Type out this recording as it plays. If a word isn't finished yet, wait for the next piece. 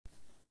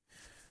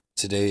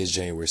Today is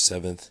January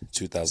 7th,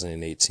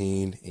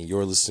 2018, and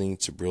you're listening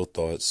to Real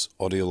Thoughts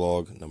audio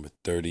log number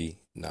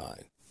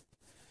 39.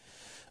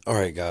 All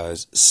right,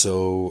 guys,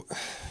 so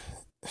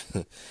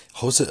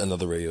hosted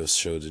another radio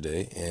show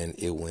today, and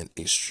it went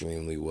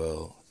extremely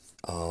well.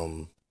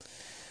 Um,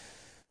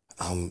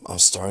 I'm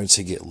starting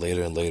to get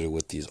later and later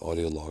with these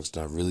audio logs,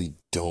 and I really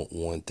don't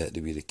want that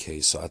to be the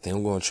case. So I think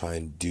I'm going to try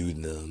and do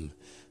them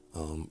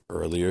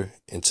earlier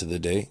into the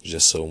day,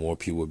 just so more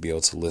people would be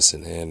able to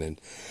listen in and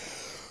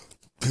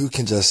people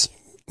can just,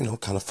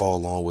 kind of follow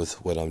along with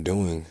what I'm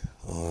doing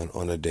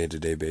on a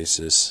day-to-day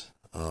basis.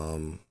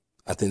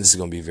 I think this is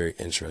going to be very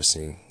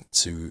interesting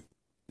to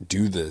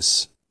do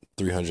this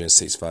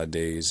 365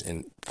 days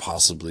and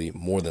possibly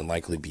more than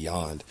likely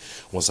beyond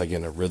once I get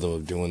in a rhythm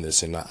of doing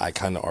this. And I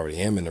kind of already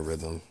am in a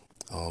rhythm.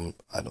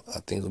 I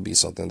think it'll be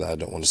something that I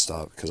don't want to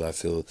stop because I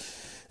feel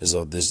as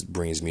though this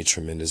brings me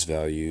tremendous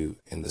value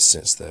in the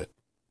sense that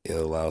it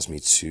allows me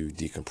to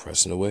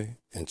decompress in a way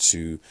and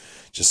to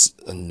just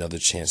another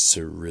chance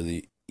to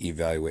really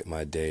evaluate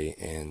my day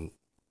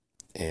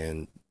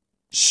and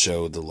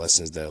show the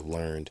lessons that I've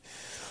learned.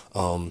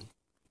 Um,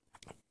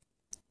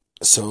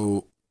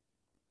 so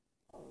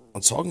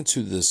I'm talking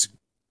to this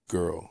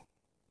girl,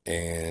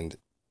 and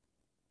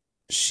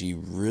she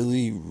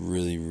really,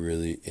 really,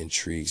 really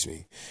intrigues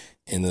me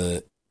in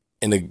a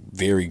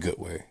very good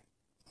way.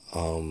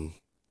 Um,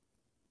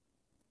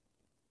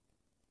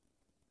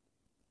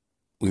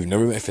 we've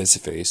never met face to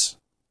face.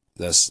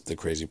 That's the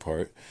crazy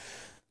part.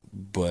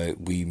 But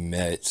we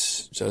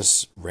met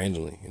just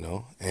randomly,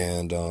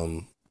 and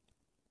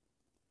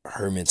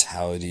her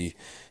mentality,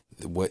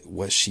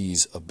 what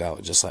she's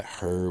about, just like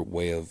her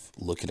way of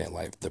looking at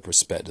life, the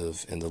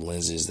perspective and the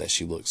lenses that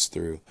she looks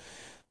through,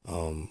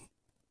 um,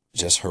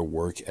 just her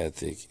work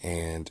ethic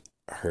and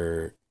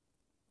her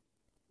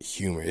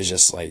humor. It's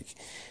just like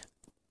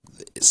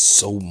it's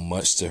so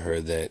much to her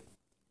that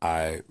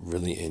I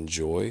really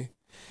enjoy,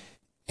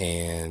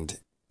 and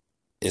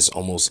it's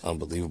almost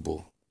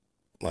unbelievable.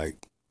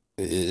 Like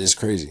it's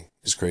crazy.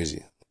 It's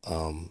crazy.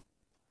 Um,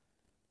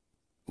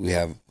 we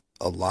have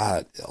a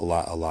lot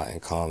in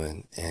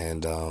common,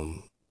 and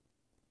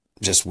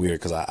just weird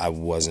because I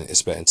wasn't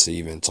expecting to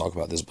even talk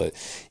about this, but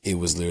it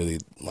was literally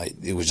like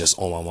it was just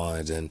on my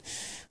mind, and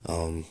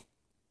um,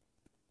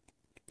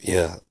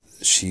 yeah,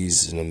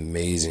 she's an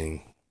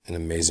amazing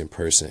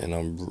person, and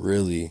I'm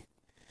really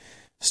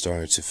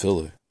starting to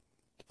feel her.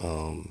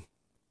 Um,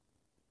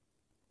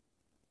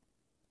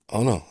 I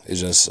don't know.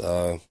 It's just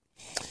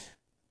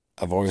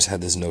I've always had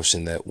this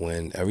notion that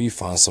whenever you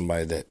find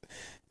somebody that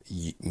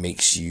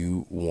makes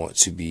you want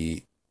to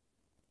be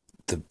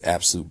the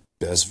absolute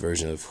best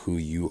version of who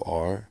you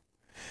are,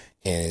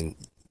 and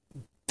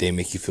they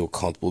make you feel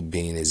comfortable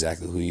being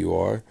exactly who you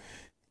are,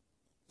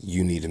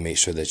 you need to make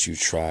sure that you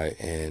try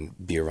and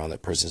be around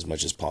that person as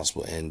much as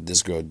possible. And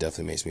this girl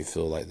definitely makes me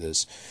feel like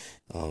this.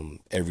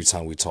 Every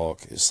time we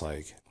talk, it's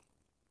like,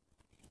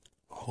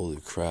 holy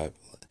crap,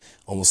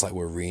 almost like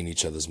we're reading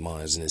each other's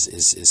minds, and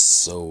it's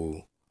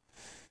so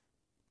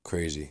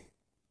crazy.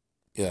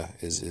 Yeah,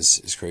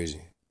 it's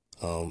crazy.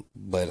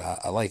 But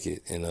I like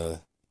it in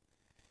a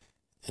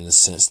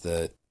sense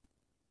that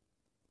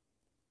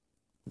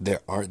there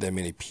aren't that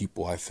many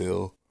people I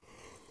feel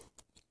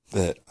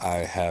that I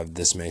have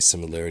this many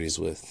similarities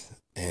with.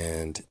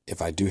 And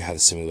if I do have the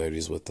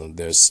similarities with them,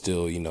 there's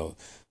still,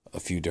 a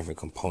few different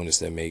components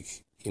that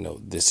make,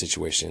 this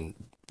situation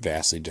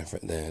vastly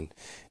different than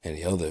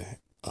any other.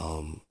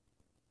 Um,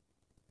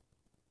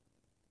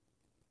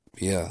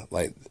 yeah,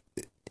 like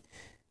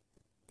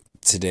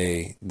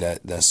today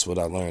that's what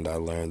I learned. I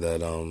learned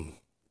that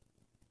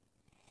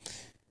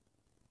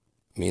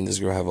me and this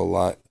girl have a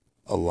lot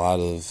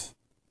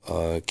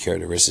of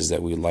characteristics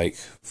that we like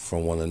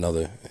from one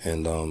another,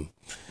 and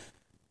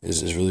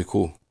it's really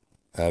cool.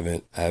 I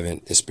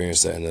haven't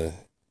experienced that in a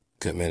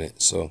good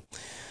minute. So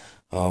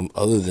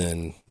other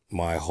than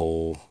my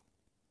whole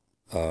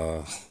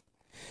uh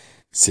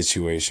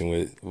situation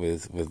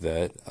with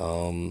that,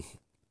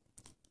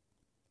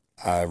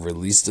 I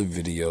released a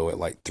video at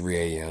like 3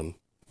 a.m.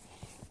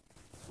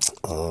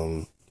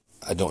 Um,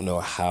 I don't know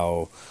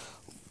how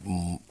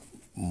m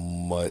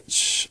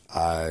much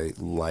I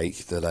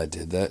like that I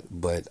did that,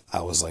 but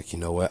I was like, you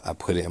know what? I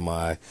put it in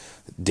my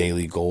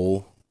daily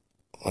goal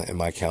in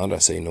my calendar. I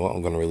said, you know what?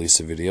 I'm going to release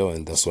a video,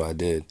 and that's what I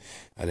did.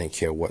 I didn't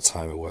care what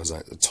time it was.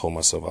 I told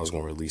myself I was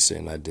going to release it,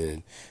 and I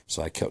did.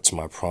 So I kept to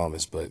my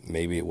promise, but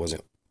maybe it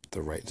wasn't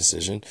the right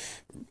decision.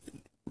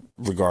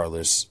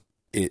 Regardless,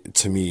 it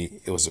to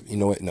me it was. You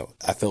know what? No,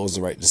 I felt it was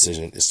the right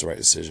decision. It's the right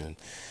decision.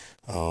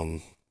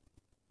 Um,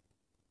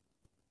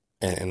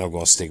 and I'm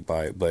going to stick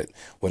by it. But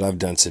what I've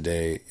done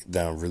today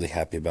that I'm really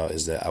happy about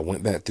is that I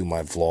went back through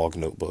my vlog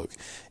notebook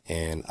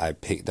and I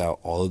picked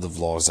out all of the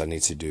vlogs I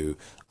need to do.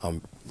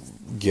 I'm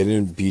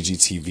getting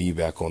BGTV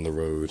back on the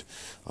road.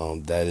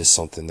 That is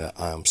something that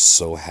I'm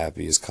so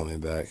happy is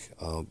coming back,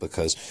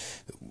 because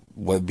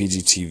what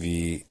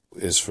BGTV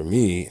is for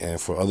me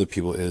and for other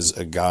people is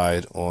a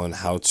guide on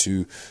how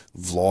to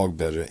vlog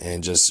better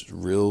and just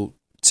real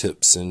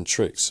tips and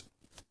tricks.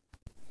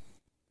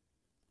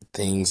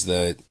 things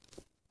that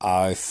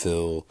I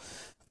feel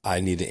I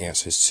needed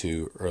answers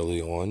to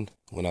early on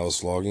when I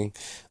was vlogging.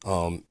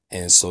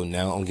 And so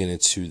now I'm getting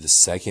to the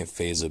second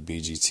phase of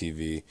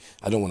BGTV.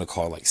 I don't want to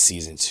call it like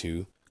season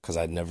two because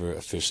I never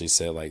officially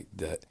said like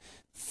that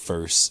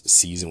first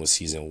season was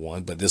season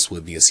one, but this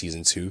would be a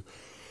season two.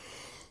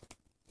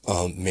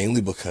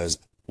 Mainly because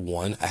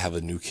one, I have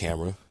a new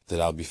camera that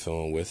I'll be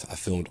filming with. I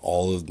filmed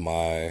all of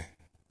my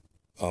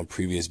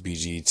previous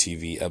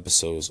BGTV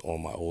episodes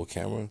on my old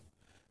camera,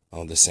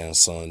 on the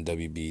Samsung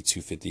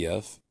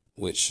WB250F,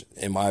 which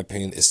in my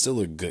opinion is still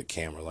a good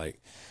camera. Like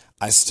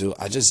I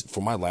just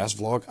for my last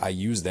vlog, I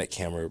used that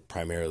camera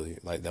primarily.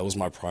 Like that was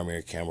my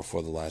primary camera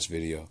for the last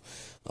video.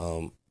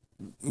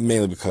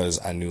 Mainly because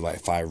I knew like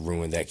if I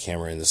ruined that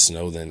camera in the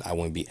snow, then I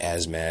wouldn't be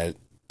as mad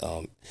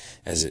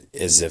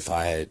as if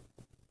I had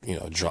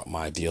dropped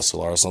my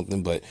DSLR or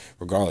something. But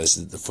regardless,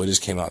 the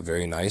footage came out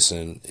very nice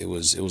and it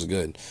was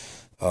good.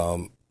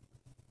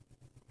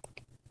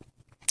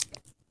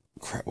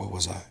 Crap, what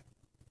was I?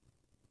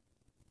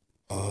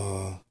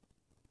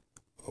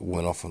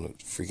 Went off on a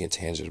freaking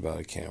tangent about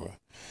a camera.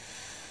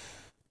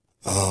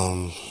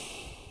 Um,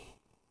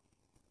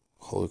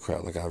 Holy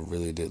crap! Like I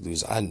really did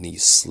lose. I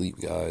need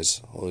sleep,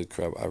 guys. Holy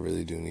crap! I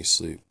really do need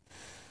sleep.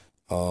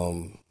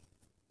 Um,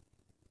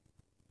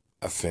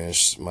 I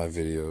finished my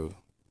video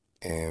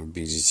and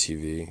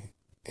BGTV,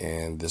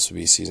 and this will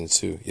be season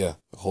two. Yeah,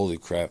 holy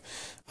crap!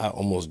 I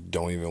almost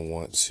don't even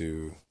want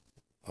to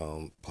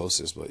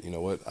post this, but you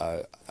know what?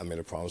 I made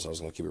a promise I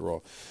was gonna keep it raw.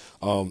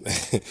 All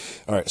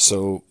right,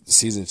 so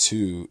season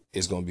two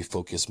is gonna be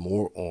focused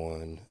more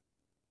on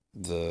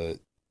the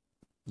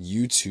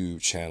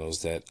YouTube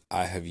channels that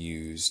I have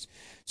used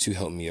to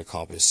help me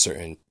accomplish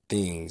certain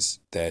things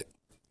that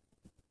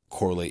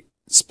correlate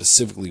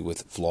specifically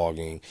with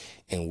vlogging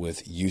and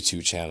with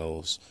YouTube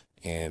channels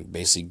and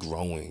basically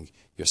growing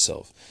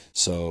yourself.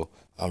 So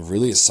I'm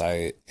really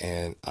excited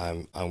and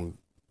I'm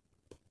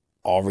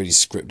already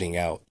scripting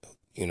out,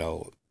 you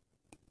know,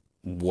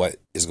 what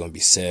is going to be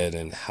said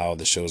and how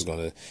the show is going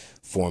to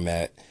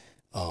format.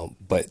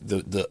 But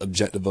the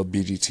objective of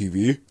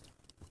BGTV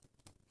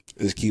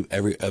is keep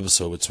every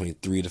episode between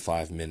 3 to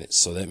 5 minutes.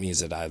 So that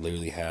means that I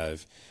literally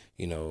have,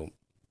 you know,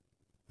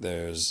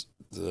 there's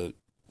the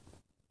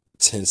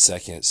 10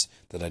 seconds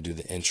that I do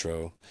the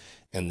intro,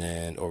 and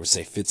then, or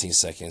say 15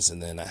 seconds,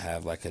 and then I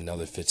have like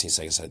another 15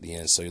 seconds at the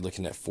end. So you're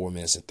looking at 4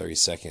 minutes and 30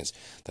 seconds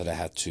that I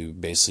have to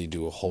basically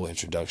do a whole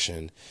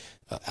introduction,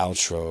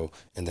 outro,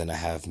 and then I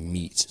have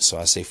meat. So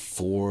I say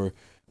 4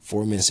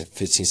 minutes and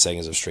 15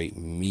 seconds of straight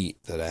meat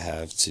that I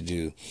have to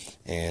do.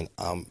 And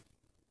I'm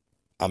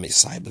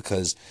excited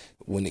because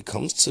when it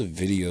comes to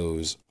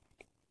videos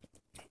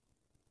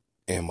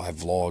and my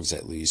vlogs,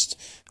 at least,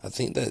 I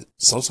think that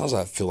sometimes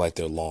I feel like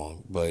they're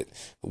long, but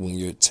when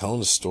you're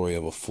telling the story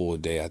of a full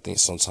day, I think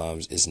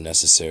sometimes it's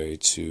necessary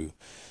to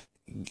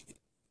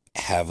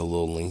have a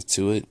little length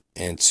to it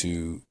and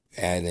to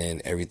add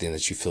in everything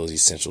that you feel is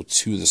essential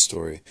to the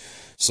story.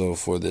 So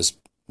for this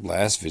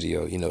last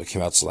video, it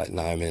came out to like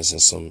 9 minutes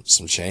and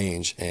some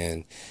change,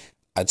 and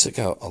I took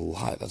out a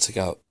lot. I took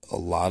out a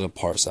lot of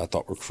parts that I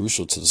thought were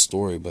crucial to the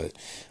story, but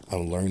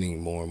I'm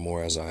learning more and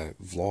more as I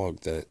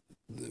vlog that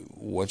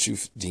what you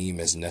deem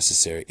as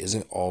necessary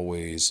isn't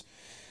always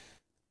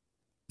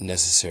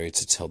necessary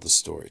to tell the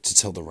story, to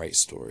tell the right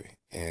story.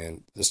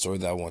 And the story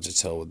that I wanted to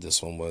tell with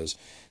this one was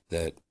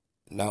that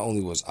not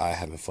only was I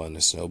having fun in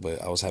the snow,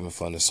 but I was having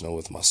fun in the snow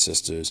with my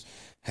sisters,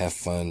 have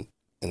fun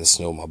in the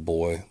snow with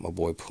my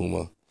boy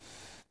Puma.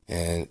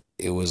 And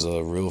it was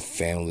a real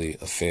family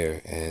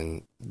affair.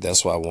 And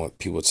that's what I want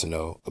people to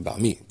know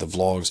about me. The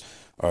vlogs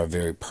are a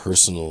very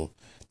personal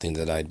thing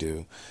that I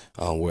do.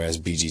 Whereas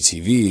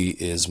BGTV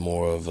is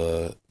more of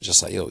a,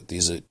 just like, yo,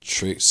 these are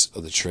tricks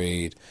of the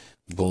trade.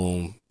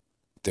 Boom.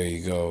 There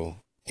you go.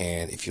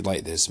 And if you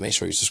like this, make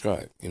sure you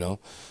subscribe.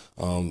 And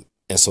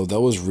so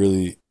that was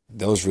really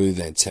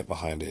the intent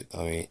behind it.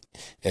 I mean,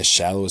 as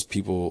shallow as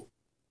people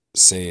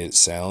say it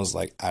sounds,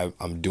 like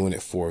I'm doing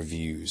it for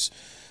views.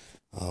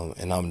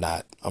 And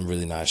I'm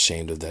really not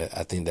ashamed of that.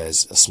 I think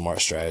that's a smart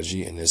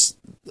strategy, and it's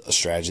a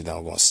strategy that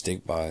I'm going to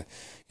stick by,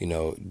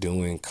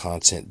 doing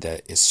content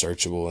that is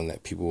searchable and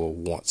that people will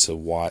want to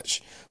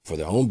watch for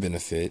their own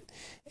benefit.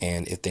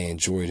 And if they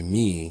enjoyed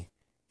me,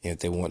 and if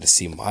they want to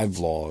see my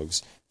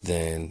vlogs,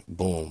 then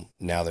boom,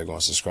 now they're going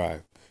to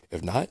subscribe.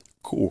 If not,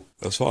 cool,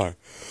 that's fine.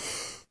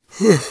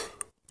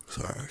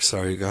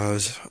 Sorry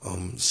guys.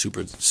 I'm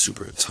super,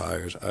 super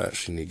tired. I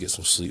actually need to get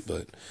some sleep,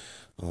 but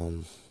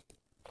um,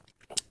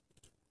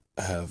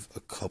 I have a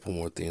couple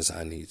more things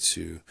I need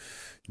to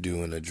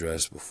do and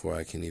address before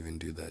I can even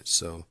do that.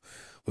 So,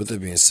 with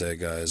that being said,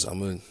 guys, I'm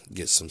gonna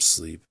get some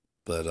sleep.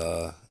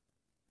 But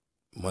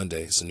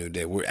Monday is a new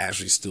day. We're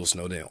actually still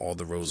snowed in. All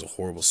the roads are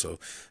horrible, so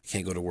I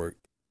can't go to work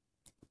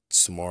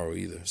tomorrow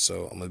either.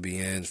 So I'm gonna be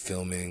in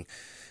filming.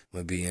 I'm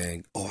gonna be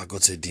in. Oh, I go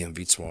to the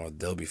DMV tomorrow.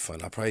 That'll be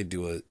fun. I'll probably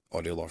do a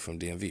audio log from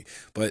DMV.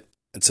 But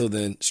until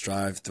then,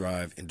 strive,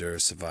 thrive, endure,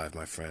 survive,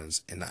 my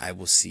friends, and I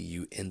will see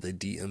you in the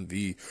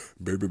DMV.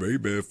 Baby,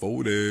 baby,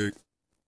 folded.